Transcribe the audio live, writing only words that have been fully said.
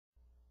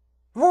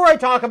I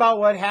talk about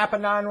what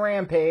happened on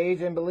Rampage,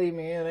 and believe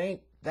me, it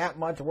ain't that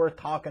much worth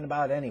talking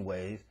about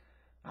anyways,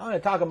 I want to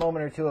talk a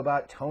moment or two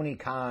about Tony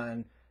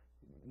Khan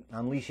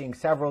unleashing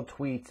several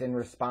tweets in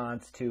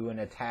response to an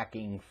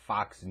attacking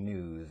Fox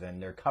News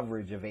and their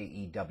coverage of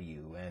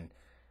AEW.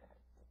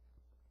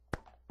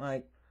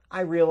 And I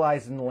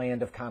realize in the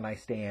land of Khan I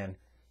stand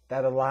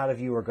that a lot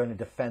of you are going to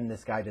defend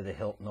this guy to the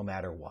hilt no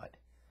matter what.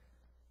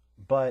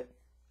 But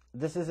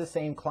this is the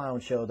same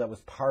clown show that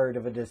was part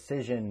of a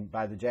decision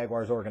by the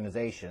Jaguars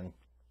organization.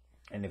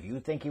 And if you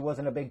think he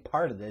wasn't a big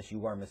part of this,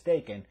 you are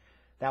mistaken.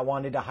 That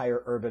wanted to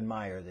hire Urban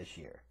Meyer this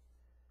year.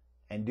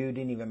 And dude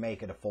didn't even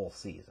make it a full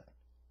season.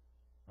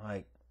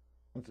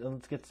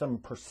 Let's get some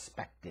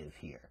perspective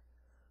here.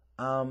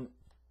 I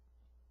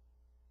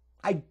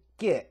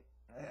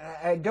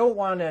don't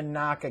want to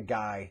knock a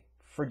guy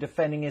for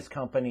defending his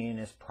company and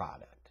his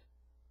product.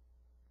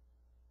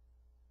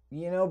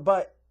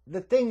 But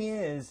the thing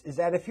is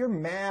that if you're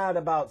mad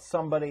about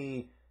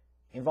somebody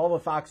involved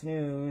with Fox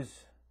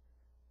News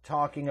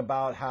talking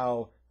about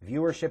how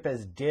viewership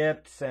has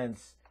dipped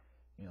since,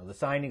 the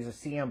signings of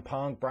CM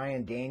Punk,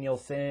 Bryan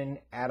Danielson,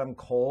 Adam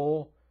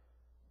Cole,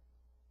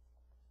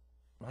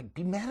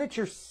 be mad at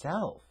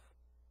yourself,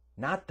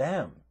 not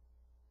them.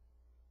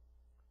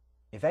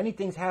 If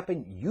anything's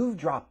happened, you've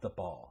dropped the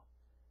ball.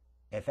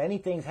 If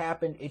anything's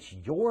happened, it's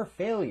your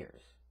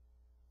failures.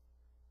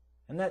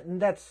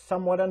 And that's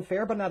somewhat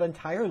unfair, but not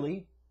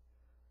entirely.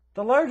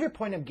 The larger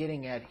point I'm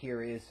getting at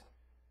here is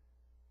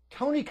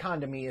Tony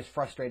Khan to me is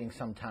frustrating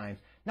sometimes,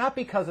 not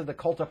because of the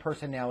cult of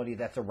personality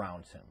that's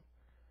around him.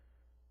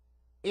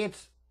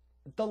 It's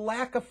the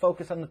lack of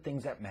focus on the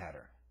things that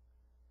matter.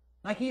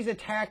 He's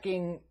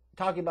talking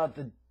about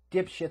the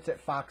dipshits at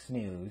Fox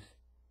News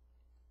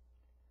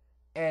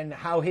and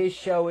how his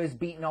show has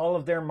beaten all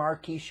of their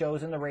marquee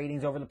shows in the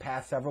ratings over the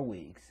past several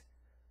weeks.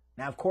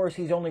 Now, of course,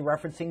 he's only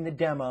referencing the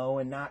demo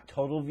and not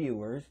total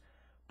viewers.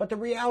 But the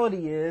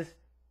reality is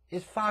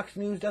Fox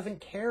News doesn't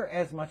care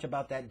as much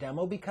about that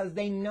demo because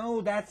they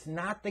know that's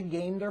not the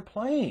game they're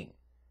playing.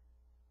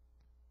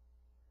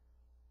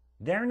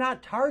 They're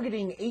not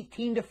targeting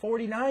 18 to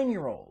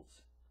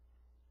 49-year-olds.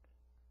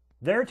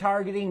 They're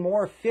targeting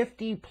more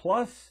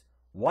 50-plus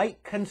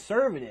white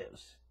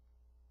conservatives.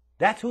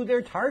 That's who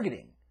they're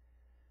targeting.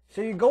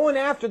 So you're going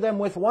after them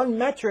with one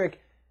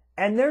metric,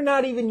 and they're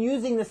not even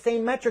using the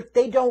same metric.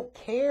 They don't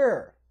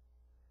care.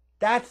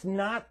 That's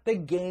not the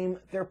game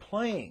they're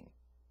playing.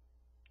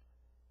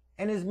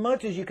 And as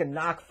much as you can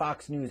knock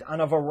Fox News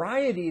on a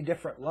variety of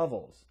different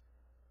levels,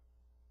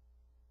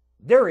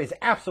 there is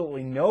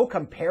absolutely no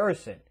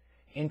comparison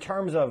in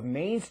terms of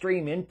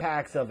mainstream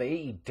impacts of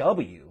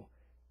AEW,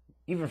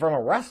 even from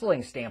a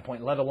wrestling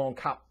standpoint, let alone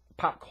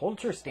pop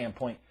culture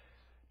standpoint,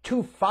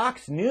 to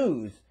Fox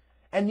News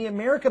and the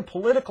American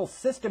political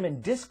system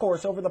and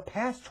discourse over the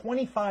past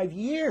 25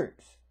 years.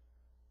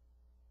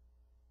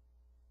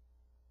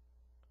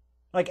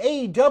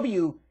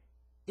 AEW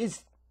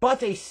is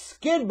but a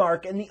skid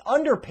mark in the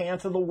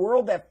underpants of the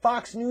world that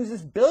Fox News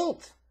has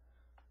built.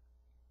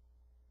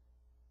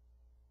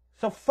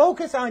 So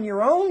focus on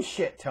your own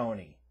shit,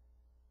 Tony.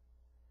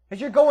 As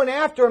you're going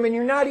after him and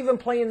you're not even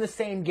playing the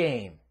same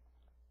game.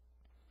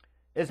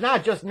 It's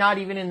not just not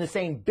even in the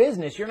same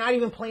business. You're not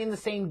even playing the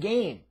same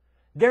game.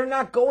 They're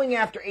not going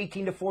after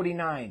 18 to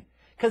 49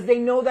 because they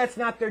know that's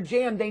not their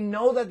jam. They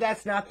know that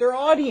that's not their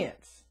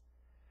audience.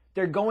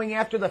 They're going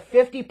after the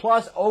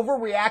 50-plus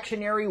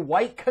overreactionary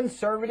white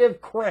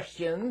conservative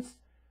Christians,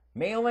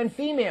 male and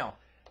female.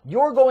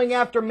 You're going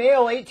after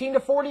male 18 to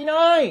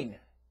 49.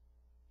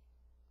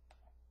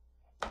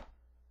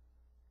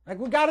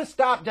 We got to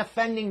stop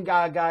defending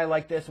a guy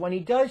like this when he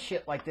does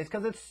shit like this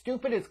because it's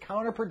stupid, it's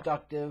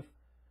counterproductive,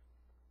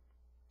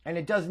 and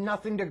it does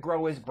nothing to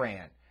grow his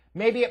brand.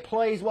 Maybe it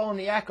plays well in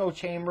the echo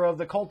chamber of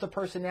the cult of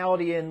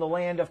personality in the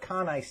land of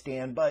Khan I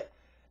stand, but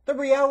the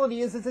reality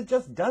is it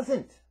just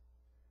doesn't.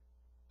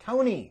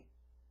 Tony,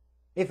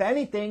 if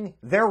anything,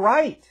 they're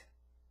right.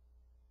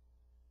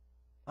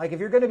 If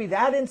you're going to be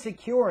that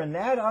insecure and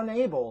that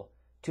unable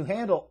to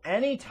handle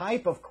any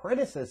type of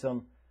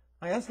criticism,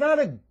 that's not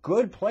a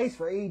good place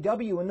for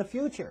AEW in the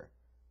future.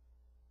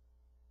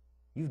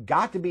 You've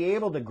got to be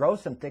able to grow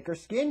some thicker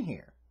skin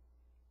here.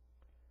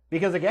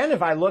 Because again,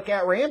 if I look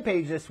at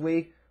Rampage this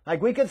week,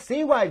 we could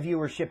see why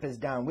viewership is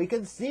down. We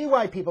could see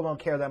why people don't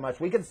care that much.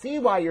 We could see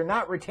why you're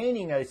not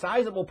retaining a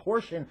sizable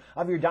portion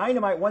of your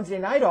Dynamite Wednesday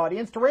night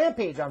audience to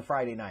Rampage on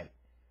Friday night.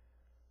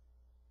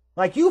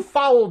 You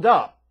fouled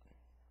up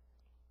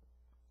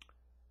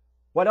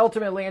what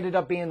ultimately ended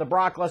up being the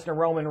Brock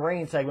Lesnar-Roman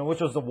Reigns segment, which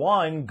was the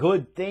one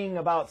good thing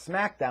about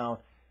SmackDown.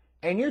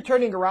 And you're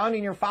turning around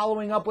and you're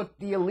following up with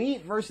the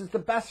Elite versus the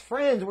Best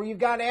Friends, where you've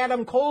got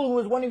Adam Cole, who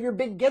was one of your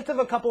big gets of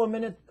a couple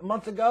of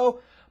months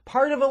ago,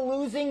 part of a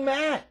losing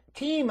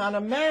team on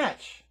a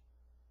match.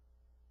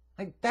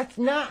 That's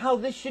not how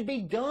this should be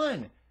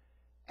done.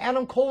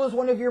 Adam Cole is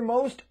one of your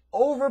most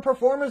over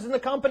performers in the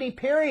company,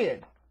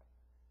 period.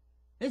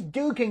 This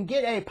dude can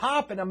get a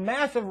pop and a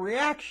massive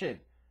reaction.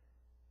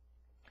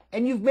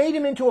 And you've made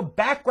him into a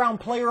background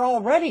player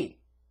already.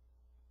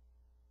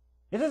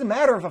 It doesn't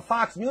matter if a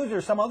Fox News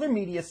or some other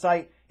media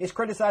site is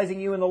criticizing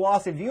you in the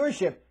loss of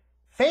viewership.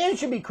 Fans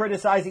should be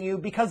criticizing you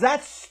because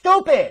that's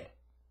stupid.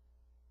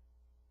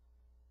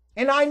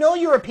 And I know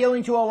you're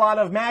appealing to a lot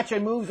of match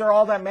and moves are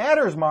all that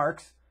matters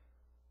marks,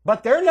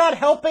 but they're not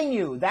helping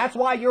you. That's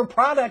why your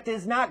product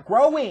is not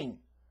growing.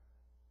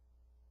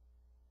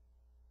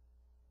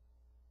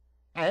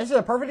 And this is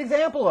a perfect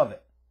example of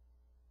it.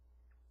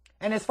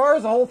 And as far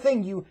as the whole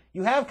thing,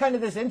 you have kind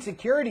of this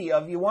insecurity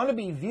of you want to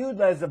be viewed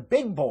as a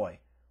big boy.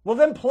 Well,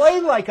 then play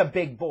like a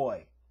big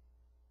boy.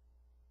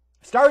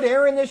 Start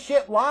airing this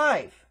shit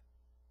live.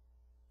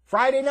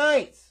 Friday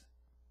nights.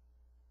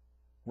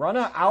 Run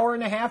an hour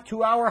and a half,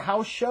 2-hour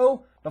house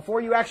show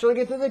before you actually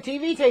get to the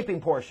TV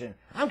taping portion.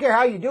 I don't care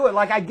how you do it.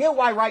 Like, I get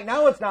why right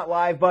now it's not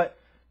live, but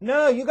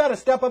no, you got to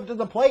step up to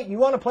the plate. You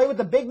want to play with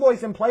the big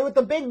boys and play with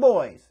the big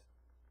boys.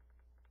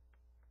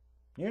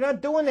 You're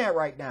not doing that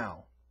right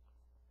now.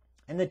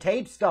 And the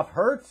tape stuff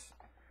hurts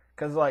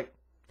because, like,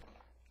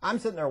 I'm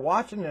sitting there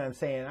watching and I'm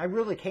saying, I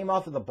really came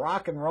off of the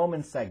Brock and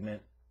Roman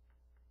segment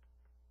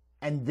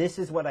and this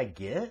is what I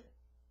get?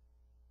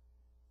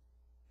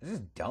 This is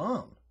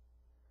dumb.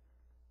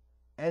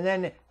 And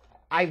then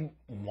I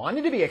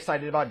wanted to be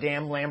excited about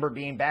Dan Lambert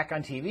being back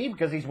on TV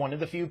because he's one of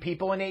the few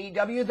people in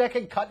AEW that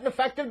can cut an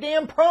effective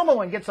damn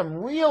promo and get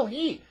some real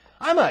heat.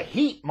 I'm a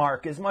heat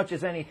mark as much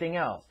as anything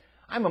else.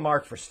 I'm a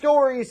mark for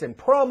stories and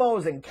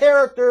promos and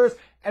characters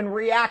and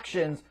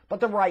reactions, but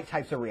the right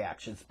types of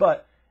reactions.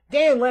 But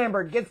Dan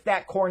Lambert gets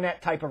that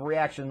Cornette type of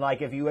reaction,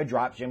 like if you had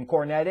dropped Jim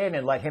Cornette in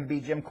and let him be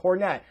Jim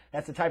Cornette.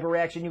 That's the type of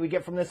reaction you would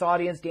get from this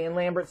audience. Dan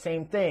Lambert,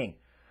 same thing.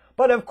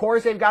 But of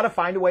course, they've got to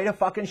find a way to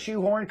fucking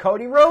shoehorn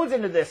Cody Rhodes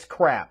into this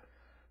crap.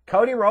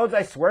 Cody Rhodes,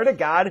 I swear to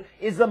God,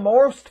 is the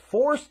most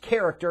forced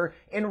character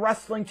in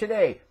wrestling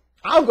today.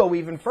 I'll go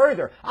even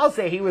further. I'll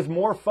say he's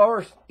more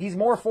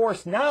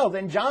forced now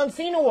than John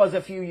Cena was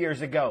a few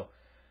years ago.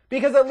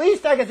 Because at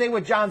least I can say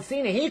with John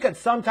Cena, he could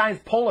sometimes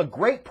pull a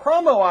great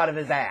promo out of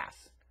his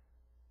ass.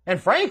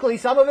 And frankly,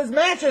 some of his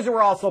matches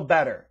were also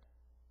better.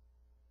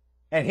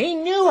 And he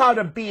knew how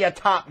to be a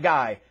top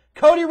guy.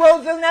 Cody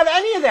Rhodes doesn't have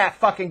any of that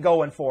fucking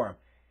going for him.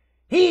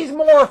 He's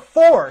more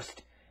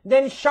forced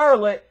than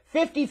Charlotte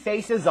 50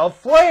 Faces of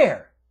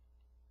Flair.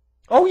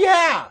 Oh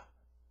yeah!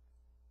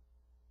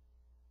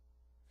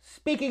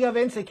 Speaking of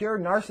insecure,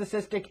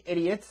 narcissistic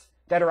idiots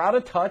that are out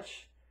of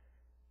touch,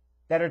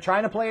 that are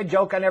trying to play a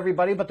joke on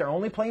everybody, but they're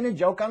only playing a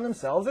joke on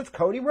themselves, it's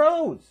Cody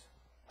Rhodes.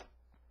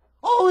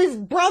 Oh, his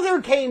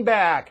brother came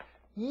back!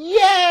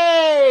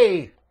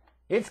 Yay!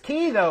 It's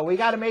key, though. We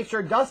got to make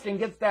sure Dustin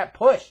gets that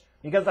push,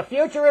 because the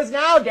future is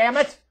now, damn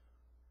it!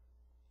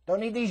 Don't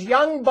need these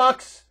young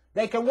bucks.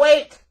 They can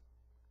wait.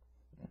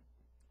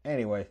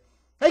 Anyway,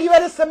 now you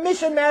had a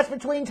submission match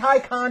between Ty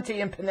Conti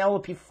and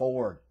Penelope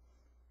Ford.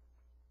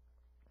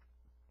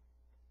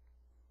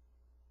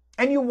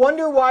 And you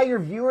wonder why your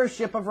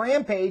viewership of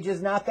Rampage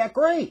is not that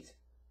great.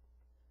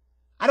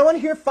 I don't want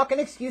to hear fucking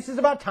excuses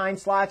about time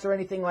slots or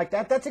anything like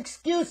that. That's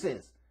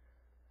excuses.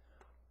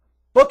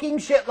 Booking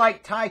shit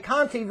like Ty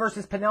Conti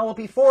versus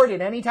Penelope Ford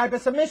in any type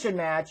of submission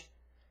match,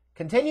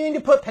 continuing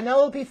to put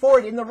Penelope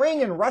Ford in the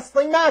ring in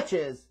wrestling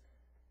matches,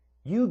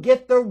 you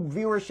get the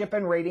viewership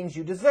and ratings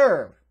you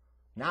deserve.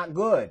 Not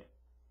good.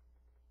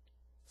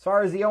 As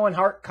far as the Owen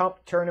Hart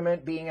Cup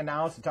tournament being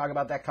announced, to talk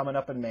about that coming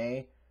up in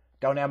May,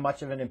 don't have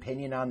much of an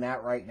opinion on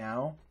that right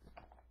now.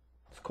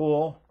 It's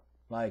cool.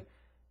 Like,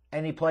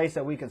 any place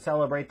that we can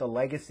celebrate the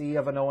legacy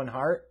of an Owen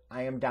Hart,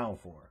 I am down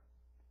for.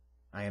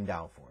 I am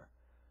down for.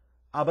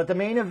 But the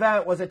main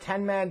event was a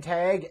 10-man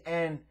tag,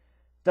 and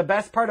the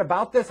best part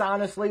about this,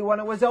 honestly, when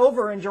it was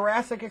over and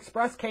Jurassic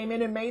Express came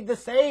in and made the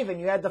save, and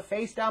you had the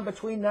face down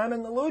between them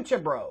and the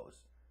Lucha Bros.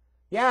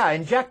 Yeah,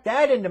 inject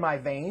that into my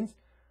veins.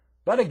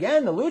 But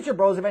again, the Lucha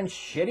Bros have been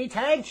shitty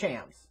tag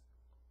champs.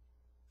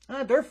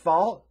 Not their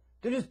fault.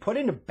 They're just put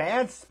into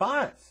bad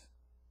spots.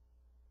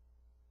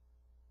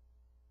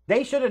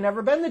 They should have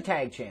never been the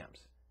tag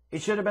champs.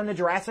 It should have been the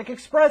Jurassic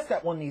Express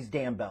that won these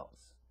damn belts.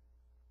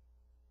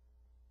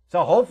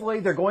 So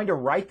hopefully they're going to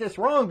right this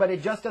wrong, but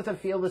it just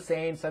doesn't feel the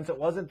same since it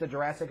wasn't the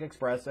Jurassic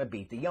Express that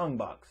beat the Young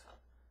Bucks.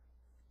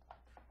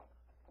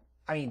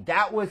 I mean,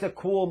 that was a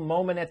cool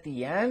moment at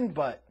the end,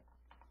 but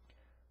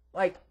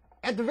like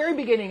at the very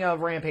beginning of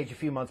Rampage a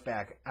few months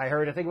back, I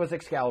think it was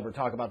Excalibur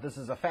talk about this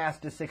is the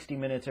fastest 60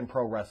 minutes in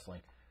pro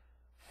wrestling.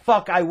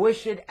 Fuck, I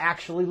wish it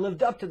actually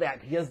lived up to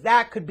that, because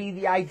that could be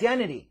the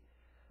identity.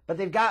 But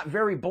they've got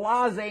very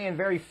blasé and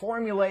very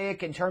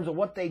formulaic in terms of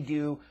what they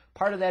do.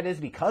 Part of that is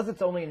because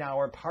it's only an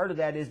hour. Part of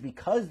that is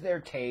because they're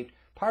taped.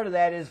 Part of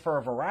that is for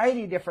a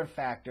variety of different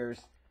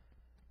factors.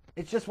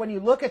 It's just when you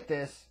look at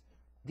this,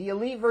 the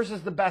Elite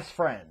versus the Best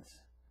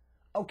Friends.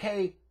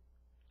 Okay,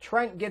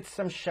 Trent gets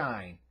some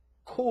shine.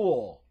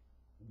 Cool.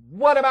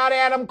 What about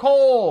Adam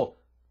Cole?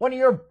 One of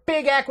your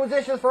big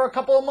acquisitions for a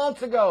couple of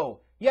months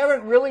ago. You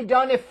haven't really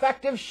done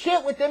effective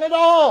shit with him at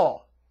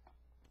all.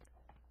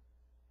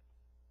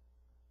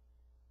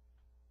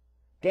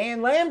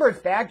 Dan Lambert's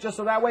back just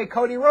so that way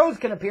Cody Rhodes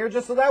can appear,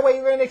 just so that way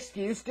you're an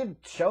excuse to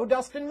show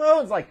Dustin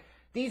Rhodes. Like,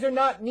 These are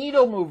not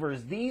needle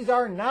movers. These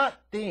are not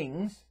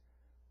things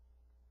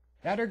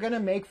that are going to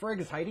make for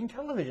exciting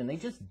television. They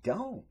just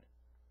don't.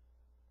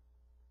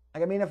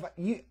 Like, I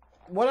mean,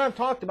 what I've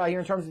talked about here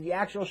in terms of the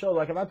actual show,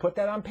 like if I put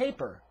that on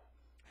paper,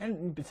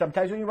 and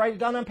sometimes when you write it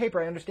down on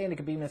paper, I understand it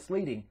could be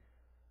misleading.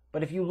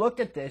 But if you looked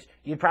at this,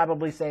 you'd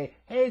probably say,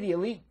 hey, the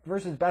Elite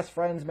versus Best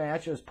Friends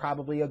match was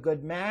probably a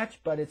good match,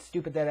 but it's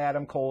stupid that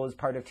Adam Cole is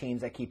part of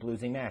teams that keep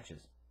losing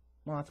matches.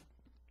 Well,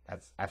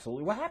 that's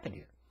absolutely what happened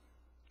here.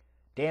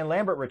 Dan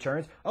Lambert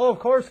returns. Oh, of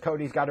course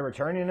Cody's got to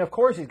return, and of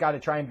course he's got to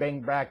try and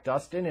bang back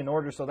Dustin in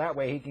order so that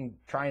way he can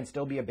try and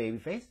still be a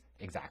babyface.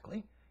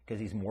 Exactly, because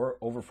he's more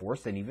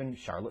overforced than even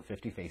Charlotte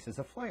 50 Faces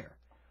of Flair.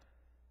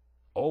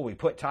 Oh, we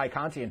put Ty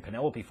Conti and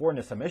Penelope Ford in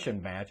a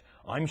submission match.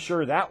 I'm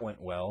sure that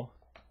went well.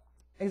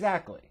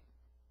 Exactly.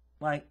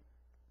 Like,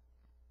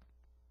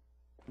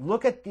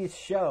 look at this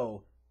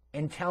show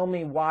and tell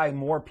me why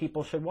more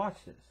people should watch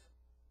this.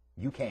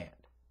 You can't.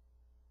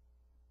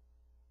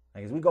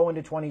 Like, as we go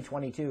into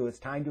 2022, it's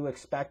time to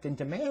expect and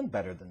demand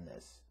better than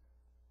this.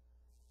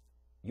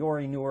 You're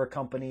a newer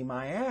company,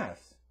 my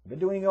ass. You've been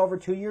doing it over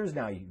 2 years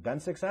now. You've been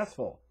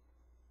successful.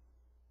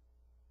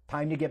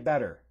 Time to get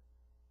better.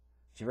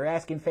 So if you're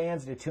asking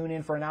fans to tune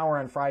in for an hour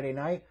on Friday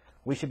night,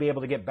 we should be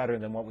able to get better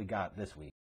than what we got this week.